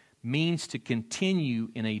means to continue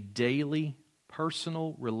in a daily,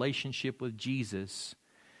 personal relationship with Jesus,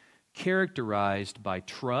 characterized by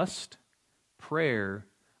trust, prayer,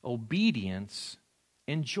 obedience,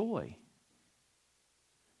 and joy.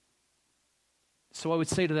 So I would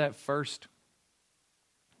say to that first,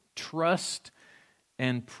 trust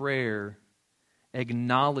and prayer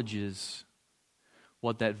acknowledges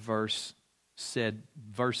what that verses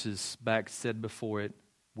back said before it.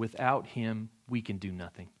 Without him, we can do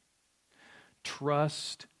nothing.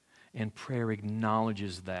 Trust and prayer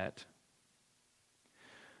acknowledges that.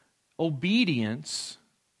 Obedience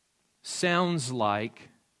sounds like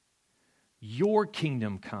your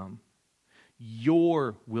kingdom come,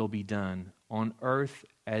 your will be done on earth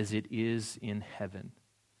as it is in heaven.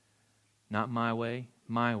 Not my way,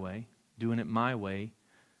 my way. Doing it my way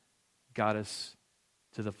got us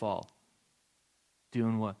to the fall.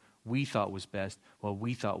 Doing what we thought was best, what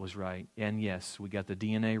we thought was right. And yes, we got the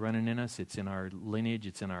DNA running in us. It's in our lineage.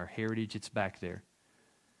 It's in our heritage. It's back there.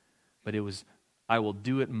 But it was, I will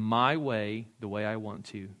do it my way, the way I want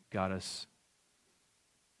to, got us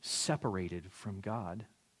separated from God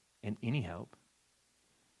and any help.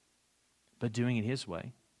 But doing it his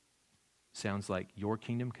way, sounds like your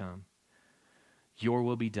kingdom come, your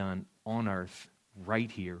will be done on earth,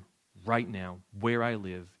 right here, right now, where I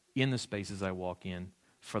live, in the spaces I walk in,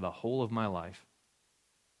 for the whole of my life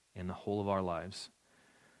and the whole of our lives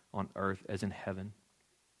on earth as in heaven.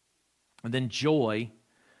 And then joy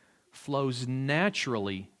flows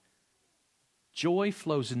naturally. Joy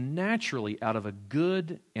flows naturally out of a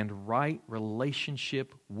good and right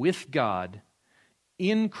relationship with God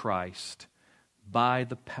in Christ by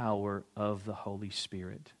the power of the Holy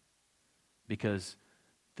Spirit. Because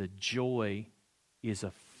the joy is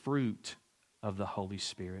a fruit of the Holy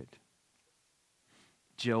Spirit.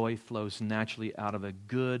 Joy flows naturally out of a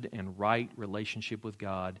good and right relationship with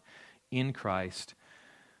God in Christ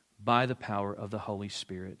by the power of the Holy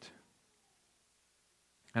Spirit.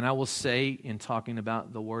 And I will say, in talking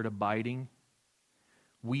about the word abiding,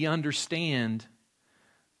 we understand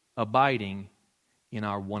abiding in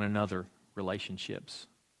our one another relationships,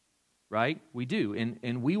 right? We do.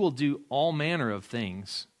 And we will do all manner of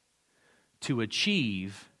things to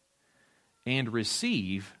achieve and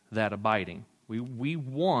receive that abiding. We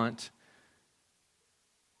want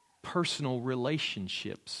personal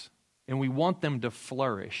relationships, and we want them to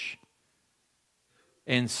flourish.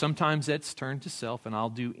 And sometimes that's turned to self, and I'll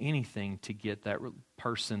do anything to get that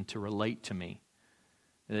person to relate to me.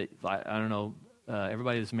 I don't know,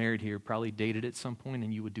 everybody that's married here probably dated at some point,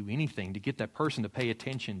 and you would do anything to get that person to pay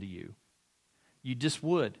attention to you. You just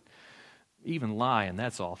would. Even lie, and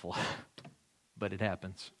that's awful. But it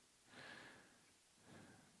happens.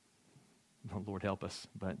 Oh, Lord help us.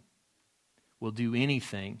 But we'll do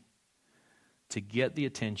anything to get the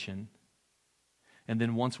attention. And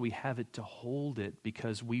then once we have it, to hold it,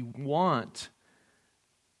 because we want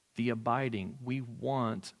the abiding. We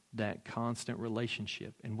want that constant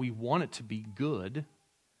relationship. And we want it to be good.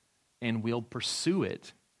 And we'll pursue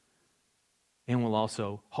it. And we'll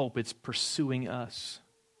also hope it's pursuing us.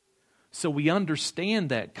 So we understand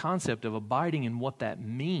that concept of abiding and what that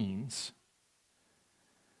means.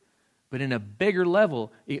 But in a bigger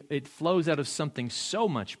level, it flows out of something so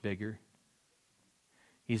much bigger,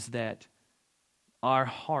 is that our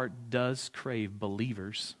heart does crave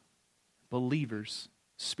believers,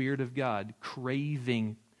 Spirit of God,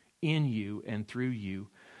 craving in you and through you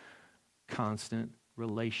constant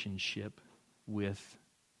relationship with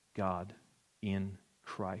God in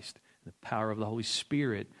Christ. The power of the Holy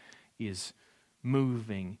Spirit is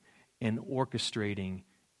moving and orchestrating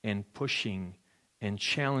and pushing and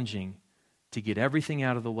challenging to get everything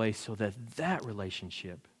out of the way so that that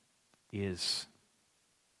relationship is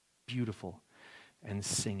beautiful and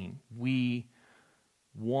singing. We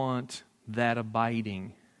want that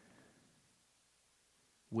abiding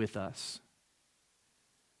with us.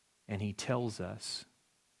 And he tells us,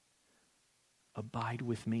 abide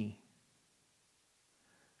with me.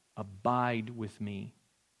 Abide with me,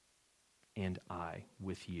 and I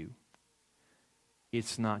with you.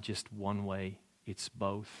 It's not just one way, it's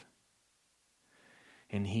both.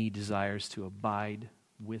 And he desires to abide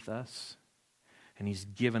with us. And he's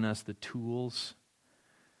given us the tools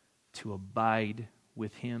to abide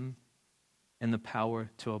with him and the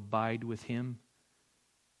power to abide with him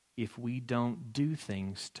if we don't do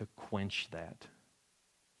things to quench that.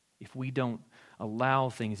 If we don't allow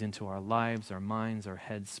things into our lives, our minds, our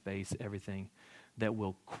head space, everything that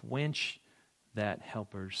will quench that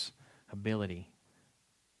helper's ability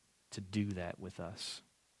to do that with us.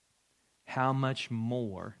 How much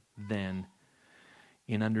more then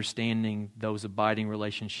in understanding those abiding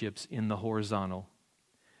relationships in the horizontal,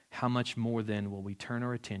 how much more then will we turn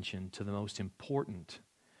our attention to the most important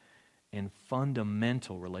and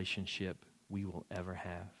fundamental relationship we will ever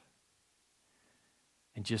have?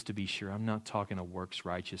 And just to be sure, I'm not talking a works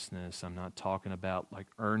righteousness. I'm not talking about like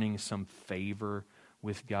earning some favor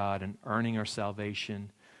with God and earning our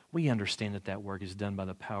salvation. We understand that that work is done by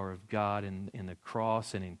the power of God and in the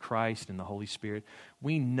cross and in Christ and the Holy Spirit.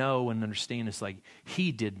 We know and understand it's like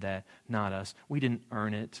he did that, not us. We didn't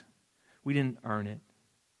earn it. We didn't earn it.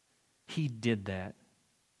 He did that.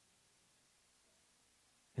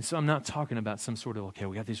 And so I'm not talking about some sort of, okay,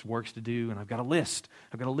 we got these works to do and I've got a list.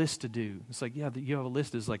 I've got a list to do. It's like, yeah, you have a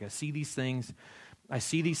list. It's like I see these things. I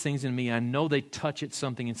see these things in me. I know they touch at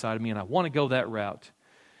something inside of me and I want to go that route.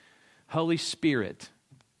 Holy Spirit,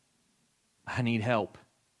 I need help.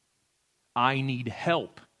 I need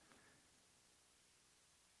help.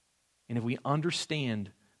 And if we understand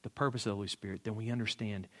the purpose of the Holy Spirit, then we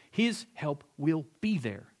understand his help will be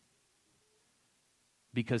there.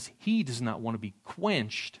 Because he does not want to be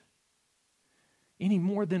quenched any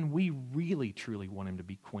more than we really, truly want him to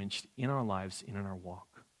be quenched in our lives and in our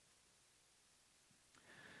walk.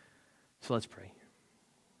 So let's pray.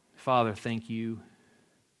 Father, thank you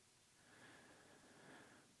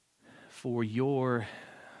for your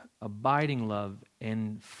abiding love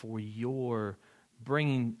and for your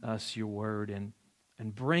bringing us your word and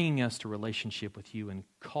bringing us to relationship with you and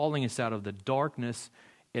calling us out of the darkness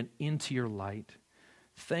and into your light.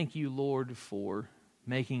 Thank you, Lord, for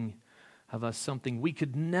making of us something we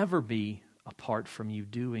could never be apart from you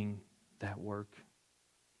doing that work.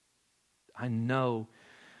 I know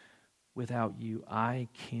without you, I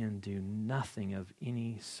can do nothing of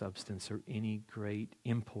any substance or any great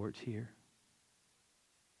import here.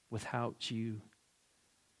 Without you,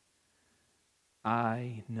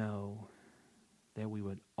 I know that we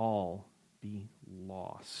would all be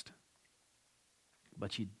lost.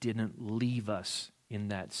 But you didn't leave us in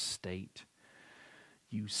that state.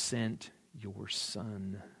 You sent your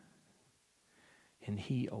Son, and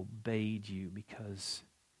he obeyed you because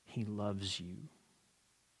he loves you.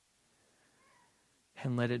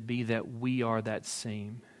 And let it be that we are that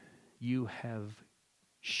same. You have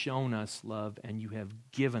shown us love, and you have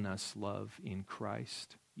given us love in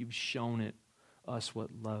Christ. You've shown us what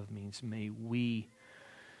love means. May we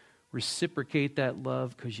reciprocate that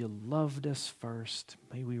love because you loved us first.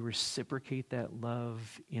 May we reciprocate that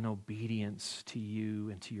love in obedience to you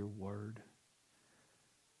and to your word.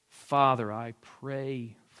 Father, I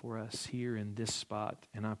pray for us here in this spot,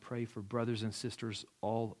 and I pray for brothers and sisters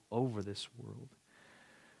all over this world.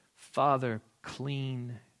 Father,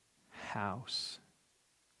 clean house.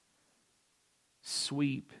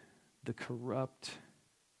 Sweep the corrupt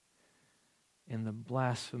and the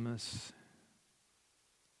blasphemous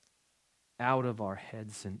out of our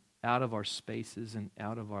heads and out of our spaces and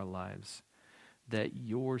out of our lives, that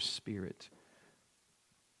your Spirit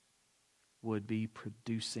would be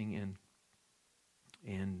producing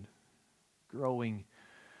and growing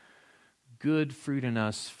good fruit in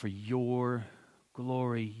us for your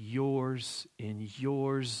glory, yours and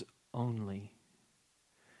yours only.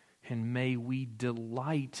 And may we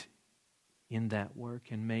delight in that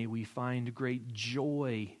work, and may we find great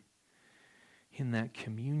joy in that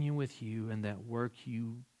communion with you and that work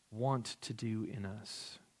you want to do in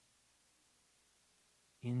us.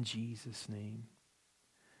 In Jesus' name,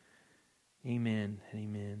 amen and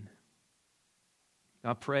amen.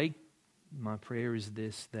 I pray, my prayer is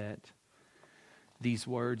this, that these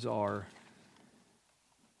words are,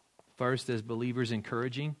 first, as believers,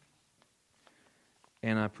 encouraging.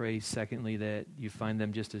 And I pray, secondly, that you find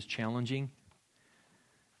them just as challenging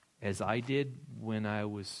as I did when I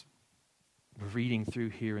was reading through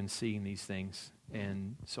here and seeing these things.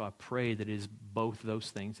 And so I pray that it is both those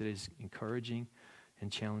things. It is encouraging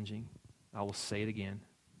and challenging. I will say it again.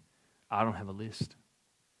 I don't have a list.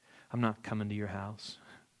 I'm not coming to your house.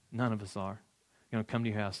 None of us are. You're going to come to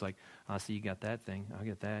your house like, I see you got that thing. I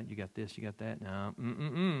got that. You got this. You got that. No.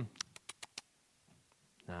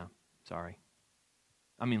 No. Sorry.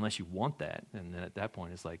 I mean, unless you want that. And then at that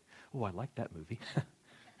point, it's like, oh, I like that movie.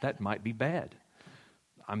 That might be bad.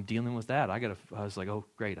 I'm dealing with that. I was like, oh,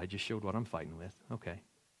 great. I just showed what I'm fighting with. Okay.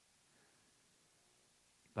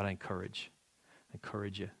 But I encourage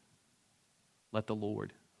you. Let the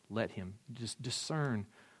Lord, let him just discern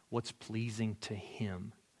what's pleasing to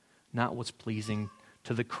him, not what's pleasing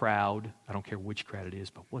to the crowd. I don't care which crowd it is,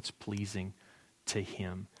 but what's pleasing to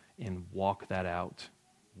him, and walk that out.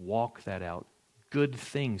 Walk that out. Good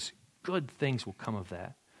things will come of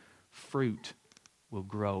that. Fruit will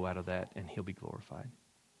grow out of that, and he'll be glorified.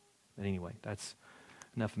 But anyway, that's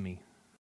enough of me